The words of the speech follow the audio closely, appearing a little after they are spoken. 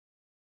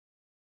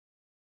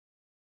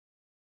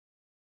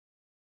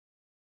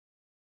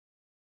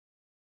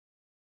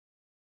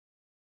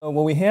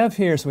What we have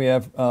here is we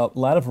have a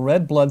lot of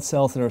red blood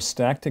cells that are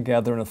stacked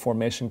together in a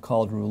formation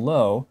called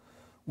rouleau,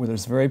 where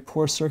there's very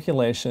poor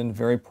circulation,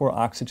 very poor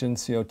oxygen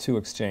CO2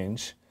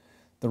 exchange.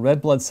 The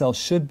red blood cells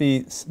should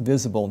be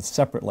visible and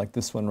separate like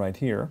this one right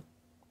here.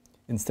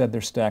 Instead,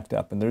 they're stacked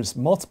up, and there's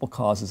multiple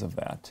causes of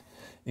that,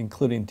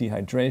 including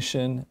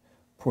dehydration,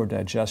 poor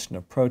digestion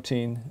of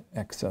protein,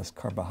 excess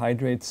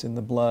carbohydrates in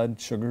the blood,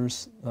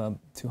 sugars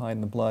too high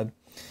in the blood,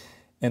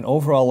 and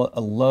overall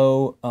a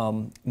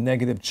low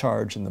negative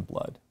charge in the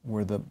blood,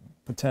 where the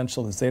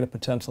potential, the zeta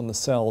potential in the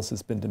cells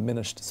has been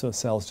diminished, so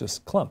cells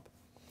just clump.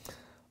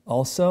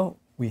 Also,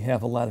 we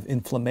have a lot of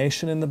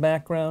inflammation in the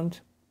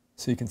background.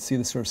 So you can see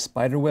the sort of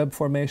spider web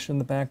formation in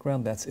the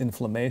background. That's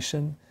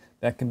inflammation.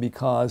 That can be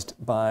caused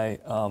by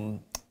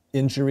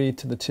injury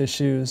to the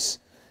tissues.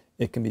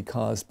 It can be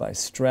caused by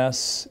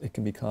stress. It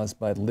can be caused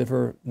by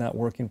liver not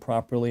working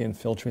properly and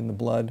filtering the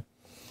blood.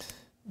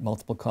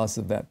 Multiple causes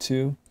of that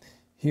too.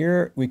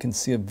 Here we can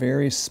see a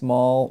very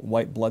small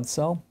white blood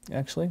cell,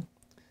 actually.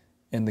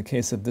 In the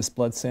case of this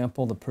blood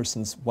sample, the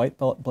person's white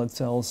blood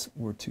cells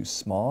were too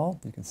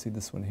small. You can see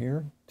this one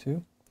here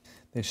too.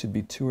 They should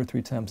be 2 or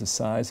 3 times the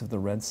size of the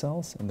red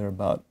cells, and they're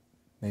about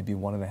maybe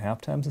 1.5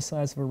 times the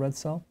size of a red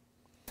cell.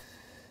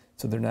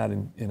 So they're not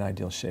in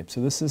ideal shape. So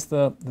this is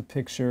the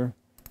picture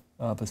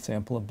of a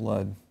sample of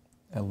blood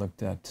I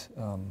looked at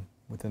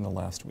within the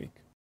last week.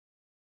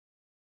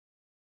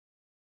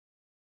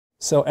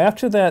 So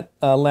after that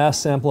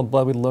last sample of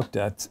blood we looked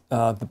at,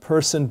 the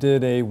person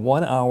did a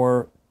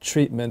 1-hour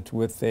treatment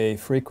with a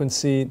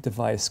frequency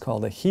device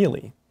called a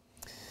Healy,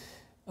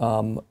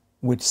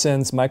 which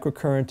sends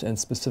microcurrent and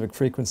specific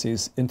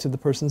frequencies into the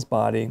person's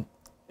body,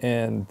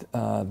 and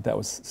that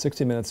was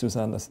 60 minutes. It was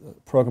on a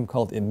program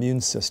called Immune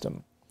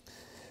System.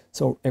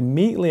 So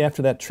immediately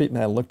after that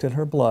treatment, I looked at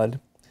her blood,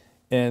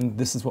 and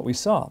this is what we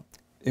saw.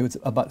 It was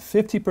about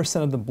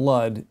 50% of the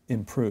blood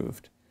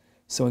improved.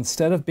 So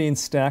instead of being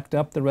stacked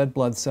up, the red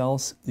blood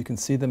cells, you can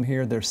see them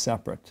here, they're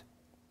separate.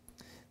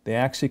 They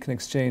actually can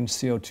exchange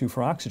CO2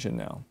 for oxygen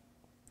now.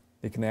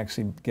 They can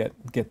actually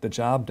get the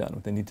job done,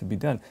 what they need to be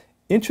done.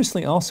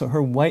 Interestingly also,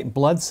 her white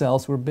blood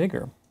cells were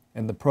bigger,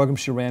 and the program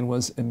she ran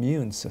was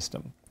Immune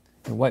System.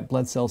 The white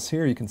blood cells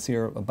here, you can see,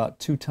 are about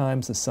 2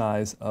 times the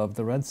size of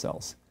the red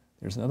cells.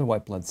 There's another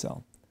white blood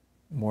cell,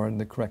 more in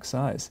the correct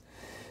size.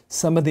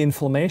 Some of the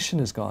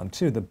inflammation is gone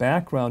too. The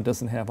background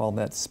doesn't have all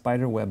that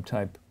spider web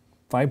type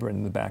fibrin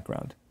in the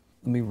background.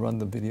 Let me run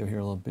the video here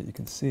a little bit. You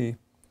can see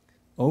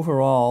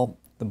overall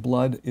the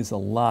blood is a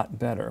lot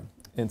better.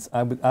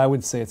 I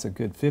would say it's a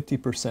good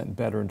 50%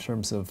 better in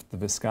terms of the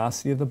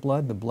viscosity of the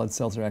blood. The blood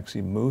cells are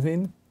actually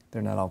moving.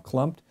 They're not all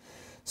clumped.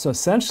 So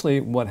essentially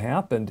what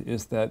happened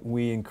is that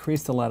we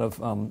increased a lot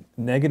of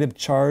negative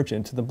charge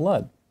into the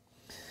blood.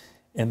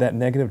 And that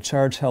negative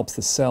charge helps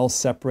the cells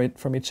separate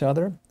from each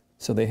other,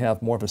 so they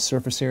have more of a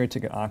surface area to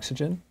get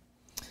oxygen,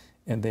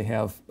 and they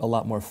have a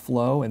lot more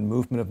flow and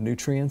movement of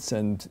nutrients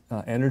and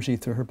energy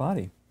through her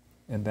body.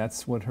 And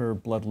that's what her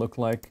blood looked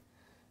like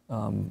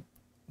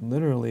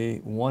literally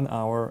 1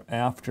 hour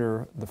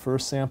after the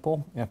first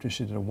sample, after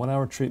she did a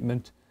 1-hour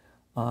treatment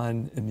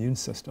on Immune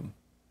System.